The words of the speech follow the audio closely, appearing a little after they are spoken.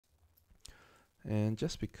And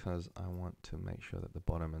just because I want to make sure that the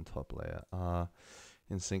bottom and top layer are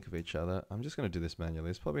in sync with each other, I'm just going to do this manually.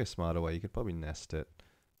 It's probably a smarter way. You could probably nest it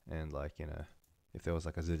and, like, you know, if there was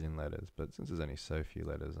like a zillion letters, but since there's only so few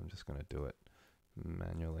letters, I'm just going to do it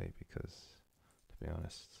manually because, to be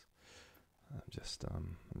honest, I'm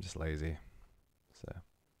just lazy. So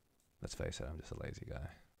let's face it, I'm just a lazy guy.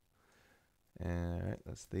 Alright,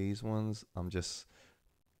 that's these ones. I'm just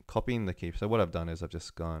copying the key. So what I've done is I've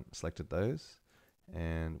just selected those,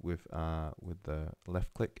 and with the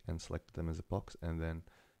left click and selected them as a box, and then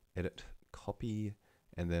edit, copy,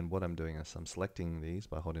 and then what I'm doing is I'm selecting these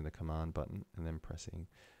by holding the command button and then pressing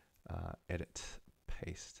edit,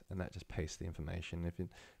 paste, and that just pastes the information. If you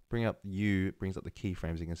bring up it brings up the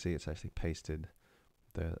keyframes, you can see it's actually pasted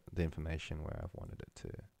the information where I've wanted it to.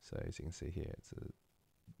 So as you can see here, it's a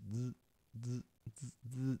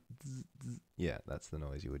yeah, that's the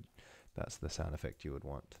noise that's the sound effect you would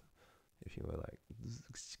want if you were like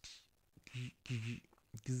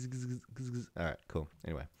alright, cool.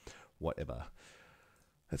 Anyway, whatever.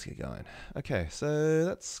 Let's get going. Okay, so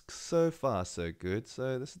that's so far so good.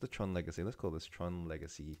 So this is the Tron Legacy. Let's call this Tron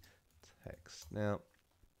Legacy text. Now,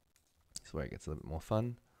 this is where it gets a little bit more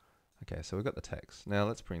fun. Okay, so we've got the text. Now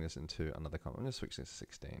let's bring this into another column. I'm going to switch this to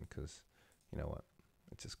 16 because, you know what,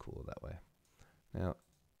 it's just cooler that way. Now,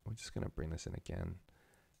 we're just going to bring this in again.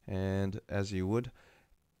 And as you would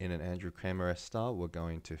in an Andrew Kramer style, we're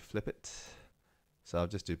going to flip it. So I've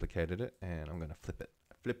just duplicated it and I'm going to flip it.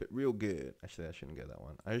 Flip it real good. Actually, I shouldn't go that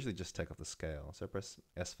one. I usually just take off the scale. So press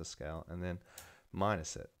S for scale and then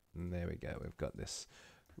minus it. And there we go. We've got this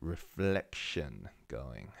reflection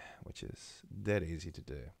going, which is dead easy to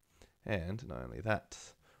do. And not only that,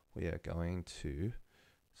 we are going to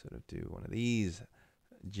sort of do one of these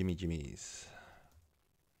jimmies.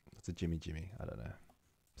 What's a jimmy? I don't know.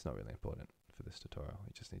 It's not really important for this tutorial.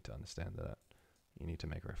 You just need to understand that you need to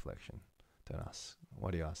make a reflection. Don't ask.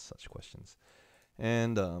 Why do you ask such questions?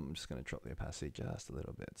 And I'm just going to drop the opacity just a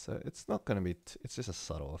little bit. So it's not going to be, it's just a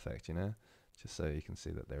subtle effect, you know, just so you can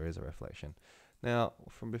see that there is a reflection. Now,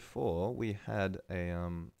 from before, we had a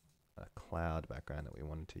cloud background that we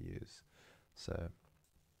wanted to use. So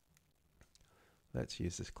let's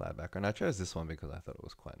use this cloud background. I chose this one because I thought it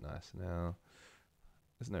was quite nice. Now,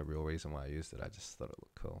 there's no real reason why I used it. I just thought it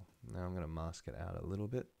looked cool. Now I'm going to mask it out a little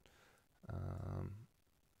bit.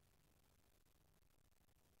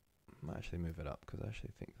 Might actually move it up because I actually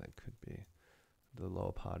think that could be, the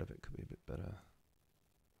lower part of it could be a bit better.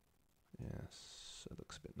 Yes, it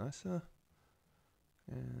looks a bit nicer.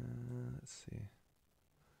 Let's see.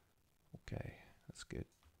 Okay, that's good.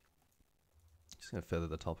 Just going to feather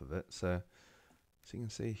the top of it. So you can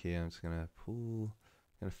see here, I'm just going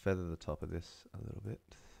to feather the top of this a little bit.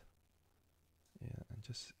 Yeah, and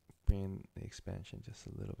just bring in the expansion just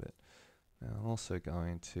a little bit. Now I'm also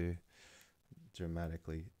going to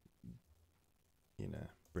dramatically, you know,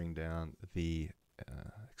 bring down the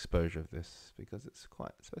exposure of this because it's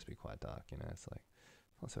supposed to be quite dark, you know, it's like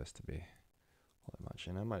not supposed to be all that much.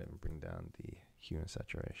 And I might even bring down the hue and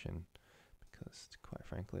saturation because quite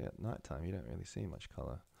frankly at nighttime you don't really see much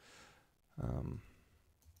color.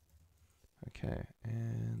 Okay,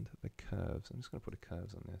 and the curves, I'm just going to put a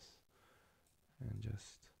curves on this and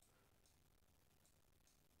just,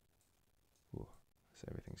 ooh, so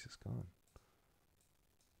everything's just gone.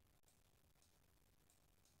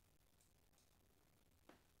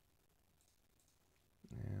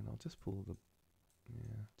 And I'll just pull the,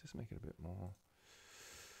 yeah, just make it a bit more.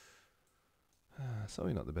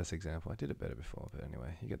 Sorry, not the best example. I did it better before, but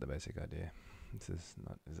anyway, you get the basic idea. This is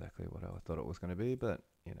not exactly what I thought it was going to be, but,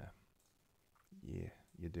 you know, yeah,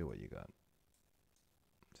 you do what you got.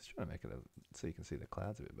 Just trying to make it so you can see the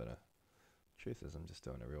clouds a bit better. Truth is, I'm just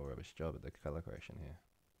doing a real rubbish job at the color correction here.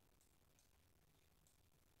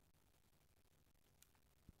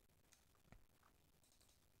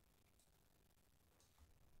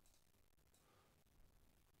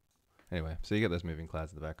 Anyway, so you get those moving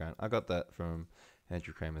clouds in the background. I got that from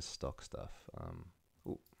Andrew Kramer's stock stuff.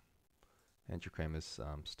 Andrew Kramer's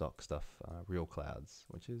stock stuff, Real Clouds,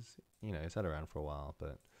 which is, you know, it's had around for a while,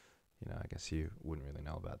 but, you know, I guess you wouldn't really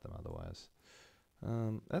know about them otherwise.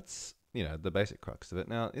 That's, you know, the basic crux of it.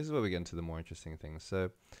 Now, this is where we get into the more interesting things.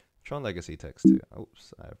 So, Tron Legacy text 2.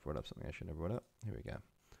 Oops, I brought up something I shouldn't have brought up. Here we go. I'm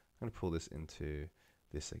going to pull this into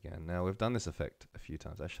this again. Now, we've done this effect a few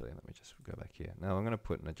times. Actually, let me just go back here. Now, I'm going to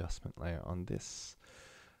put an adjustment layer on this.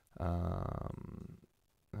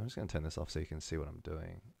 I'm just going to turn this off so you can see what I'm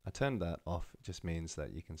doing. I turned that off. It just means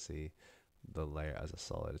that you can see the layer as a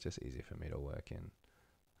solid. It's just easier for me to work in.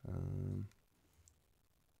 I'm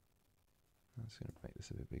just going to make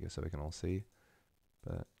this a bit bigger so we can all see.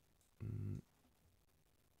 But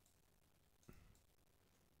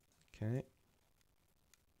Okay.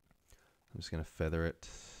 I'm just going to feather it.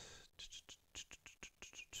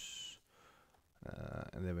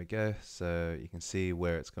 And there we go. So you can see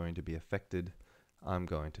where it's going to be affected. I'm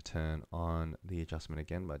going to turn on the adjustment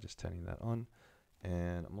again by just turning that on.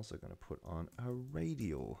 And I'm also going to put on a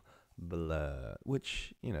radial blur,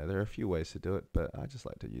 which, you know, there are a few ways to do it, but I just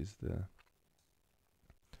like to use the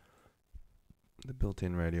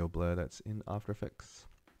built-in radial blur that's in After Effects,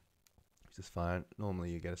 which is fine.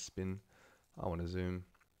 Normally you get a spin. I want to zoom.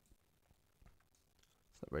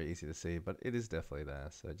 It's not very easy to see, but it is definitely there,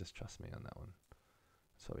 so just trust me on that one.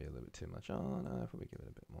 It's probably a little bit too much. Oh no, I'll probably give it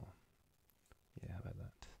a bit more. Yeah, how about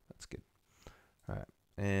that? That's good. Alright,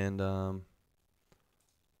 and I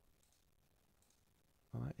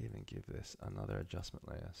might even give this another adjustment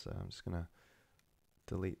layer. So I'm just gonna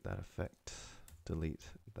delete that effect, delete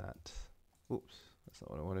that, oops, that's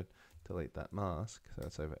not what I wanted, delete that mask, so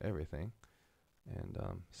it's over everything. And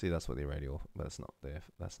see, that's what the radial, but that's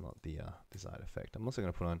not the desired effect. I'm also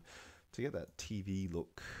going to put on, to get that TV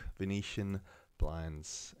look, Venetian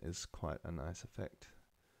Blinds is quite a nice effect.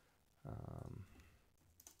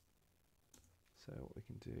 So what we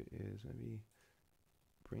can do is maybe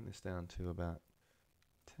bring this down to about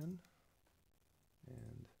 10,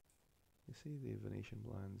 and you see the Venetian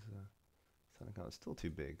Blinds starting to come. It's still too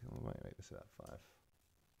big. I might make this about 5.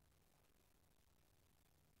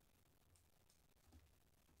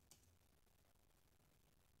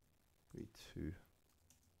 Maybe 2.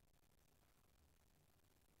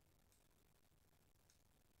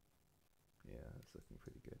 Yeah, it's looking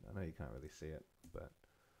pretty good. I know you can't really see it, but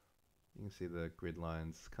you can see the grid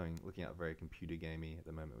lines coming, looking out very computer gamey at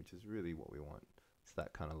the moment, which is really what we want. It's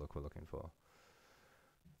that kind of look we're looking for.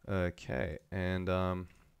 Okay, and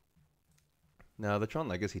now the Tron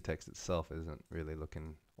Legacy text itself isn't really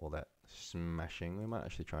looking all that smashing. We might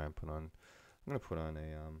actually try and put on, I'm going to put on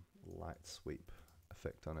a light sweep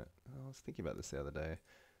effect on it. I was thinking about this the other day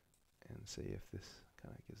and see if this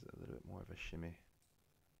kind of gives it a little bit more of a shimmy.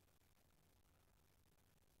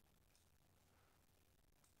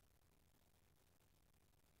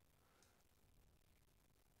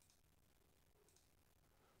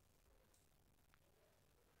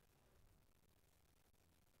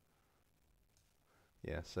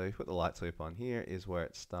 Yeah, so you put the light sweep on, here is where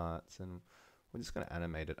it starts, and we're just going to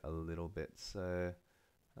animate it a little bit. So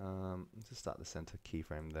just start the center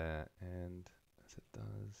keyframe there, and as it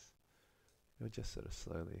does, it'll just sort of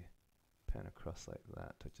slowly pan across like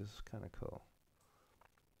that, which is kind of cool.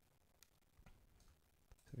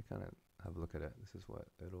 So we kind of have a look at it. This is what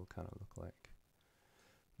it'll kind of look like.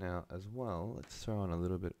 Now, as well, let's throw on a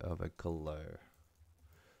little bit of a glow,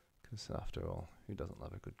 because after all, who doesn't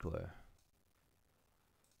love a good glow?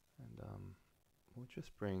 And we'll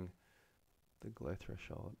just bring the glow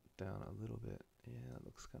threshold down a little bit. Yeah, that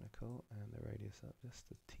looks kind of cool. And the radius up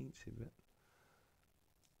just a teensy bit.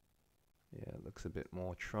 Yeah, it looks a bit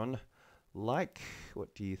more Tron-like.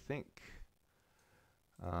 What do you think?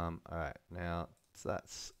 Alright, now so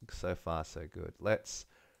that's so far so good. Let's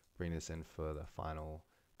bring this in for the final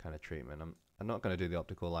kind of treatment. I'm not going to do the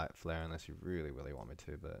optical light flare unless you really, really want me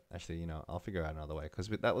to, but actually, you know, I'll figure out another way, because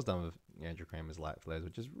that was done with Andrew Kramer's light flares,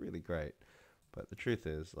 which is really great. But the truth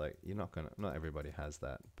is, like, not everybody has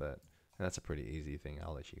that, but that's a pretty easy thing.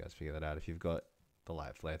 I'll let you guys figure that out. If you've got the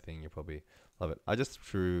light flare thing, you probably love it. I just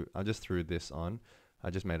threw this on.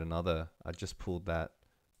 I just pulled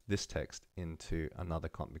this text into another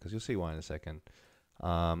comp, because you'll see why in a second.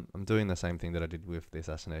 I'm doing the same thing that I did with the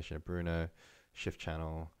Assassination of Bruno, shift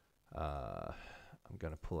channel. I'm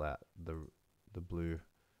going to pull out the blue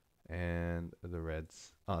and the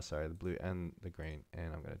reds. Oh, sorry, the blue and the green,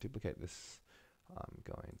 and I'm going to duplicate this. I'm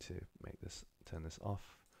going to turn this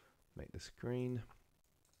off, make this green,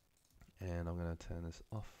 and I'm going to turn this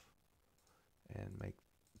off and make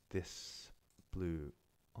this blue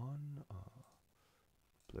on.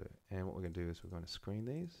 Blue. And what we're going to do is we're going to screen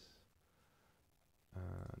these. No,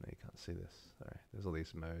 you can't see this. Sorry, there's all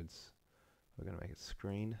these modes. We're going to make it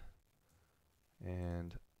screen,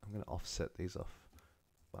 and I'm going to offset these off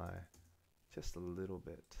by just a little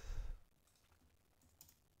bit.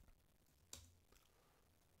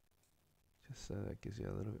 Just so that gives you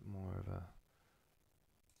a little bit more of a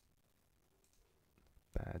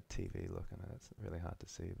bad TV look. I know it's really hard to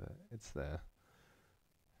see, but it's there.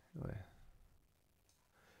 Anyway.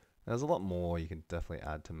 There's a lot more you can definitely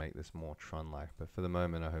add to make this more Tron-like, but for the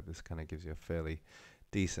moment I hope this kind of gives you a fairly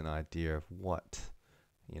decent idea of what,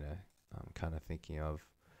 you know, I'm kind of thinking of.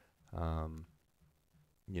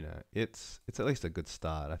 You know, it's at least a good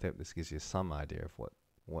start. I think this gives you some idea of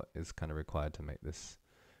what is kind of required to make this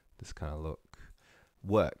kind of look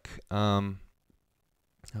work.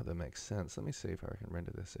 hope that makes sense. Let me see if I can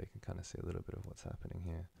render this so you can kind of see a little bit of what's happening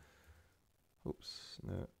here. Oops,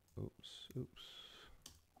 no, oops.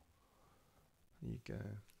 There you go.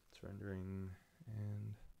 It's rendering,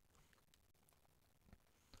 and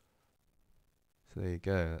so there you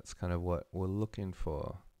go. That's kind of what we're looking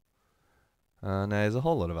for. Now there's a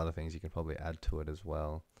whole lot of other things you could probably add to it as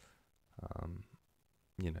well.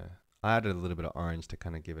 You know, I added a little bit of orange to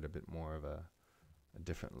kind of give it a bit more of a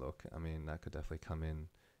different look. I mean, that could definitely come in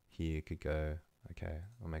here. You could go, okay,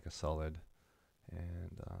 I'll make a solid,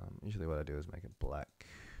 and usually what I do is make it black.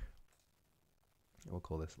 We'll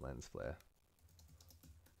call this lens flare.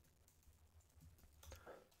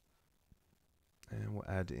 And we'll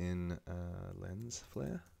add in lens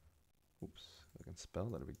flare. Oops, if I can spell,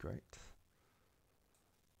 that'd be great.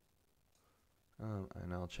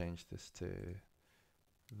 And I'll change this to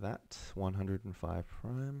that 105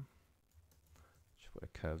 prime. Just put a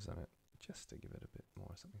curves on it just to give it a bit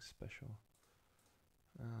more something special.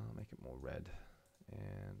 I'll make it more red,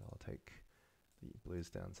 and I'll take the blues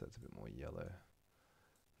down so it's a bit more yellow.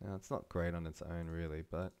 Now it's not great on its own really,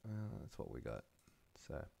 but that's what we got.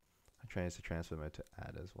 So I changed the transfer mode to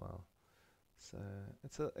add as well. So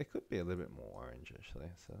it could be a little bit more orange actually.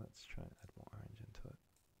 So let's try and add more orange into it.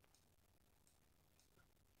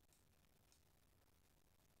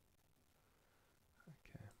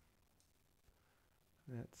 Okay.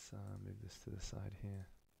 Let's move this to the side here.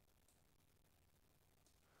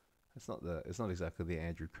 It's not exactly the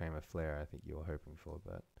Andrew Kramer flare I think you were hoping for,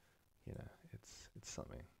 but you know, it's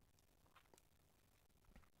something.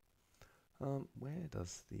 Where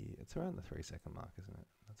does it's around the 3-second mark, isn't it?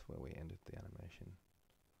 That's where we ended the animation.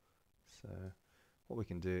 So what we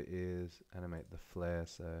can do is animate the flare.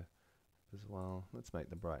 So as well, let's make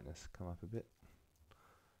the brightness come up a bit.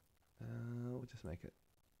 We'll just make it,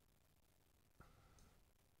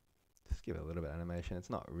 just give it a little bit of animation. It's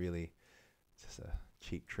not really, it's just a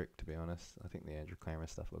cheap trick to be honest. I think the Andrew Kramer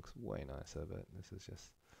stuff looks way nicer, but this is just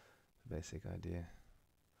the basic idea.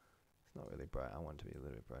 It's not really bright. I want it to be a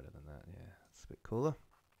little bit brighter than that. Yeah, it's a bit cooler.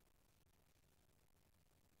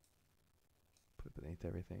 Put it beneath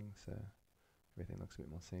everything so everything looks a bit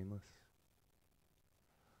more seamless.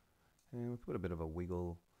 And we'll put a bit of a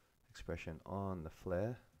wiggle expression on the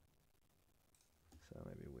flare. So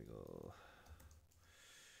maybe wiggle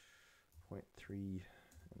 0.3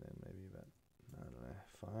 and then maybe about, I don't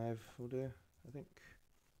know, 5 will do, I think.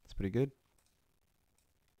 It's pretty good.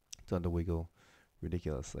 It's under wiggle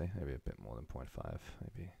ridiculously, maybe a bit more than 0.5,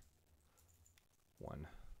 maybe 1.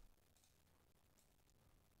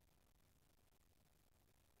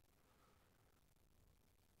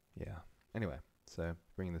 Yeah, anyway, so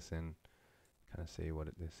bring this in, kind of see what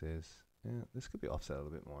this is. Yeah, this could be offset a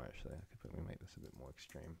little bit more actually. I could probably make this a bit more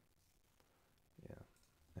extreme. Yeah,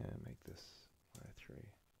 and make this Y3,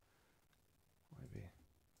 maybe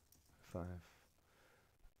 5.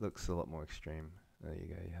 Looks a lot more extreme. There you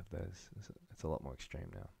go, you have those. It's a lot more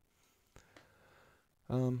extreme now.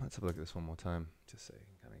 Let's have a look at this one more time, just so you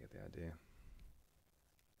can kind of get the idea.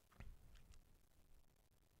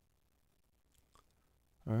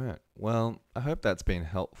 Alright, well, I hope that's been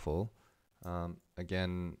helpful.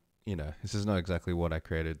 Again, you know, this is not exactly what I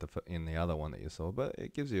created in the other one that you saw, but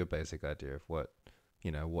it gives you a basic idea of what,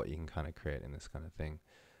 you know, what you can kind of create in this kind of thing.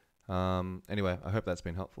 Anyway, I hope that's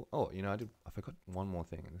been helpful. Oh, you know, I forgot one more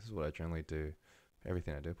thing, and this is what I generally do.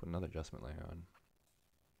 Everything I do, put another adjustment layer on.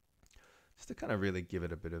 Just to kind of really give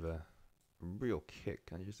it a bit of a real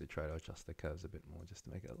kick. I usually try to adjust the curves a bit more, just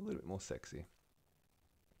to make it a little bit more sexy.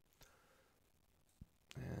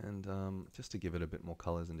 And just to give it a bit more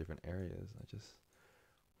colors in different areas, I just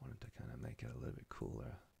wanted to kind of make it a little bit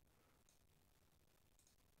cooler.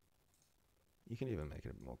 You can even make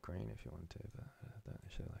it a bit more green if you want to, but I don't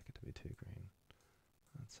actually like it to be too green.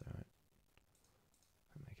 That's alright.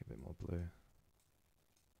 And make it a bit more blue.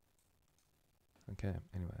 Okay,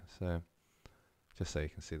 anyway, so just so you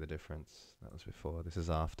can see the difference, that was before, this is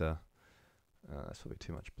after. That's probably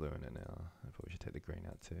too much blue in it now. I probably should take the green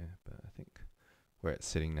out too, but I think where it's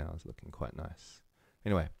sitting now is looking quite nice.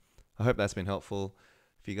 Anyway, I hope that's been helpful.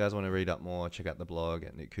 If you guys want to read up more, check out the blog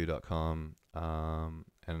at nickku.com,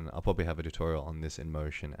 and I'll probably have a tutorial on this in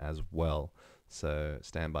motion as well, so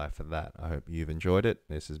stand by for that. I hope you've enjoyed it.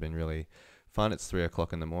 This has been really fun. It's 3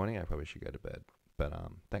 o'clock in the morning. I probably should go to bed, but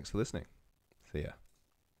thanks for listening. See ya.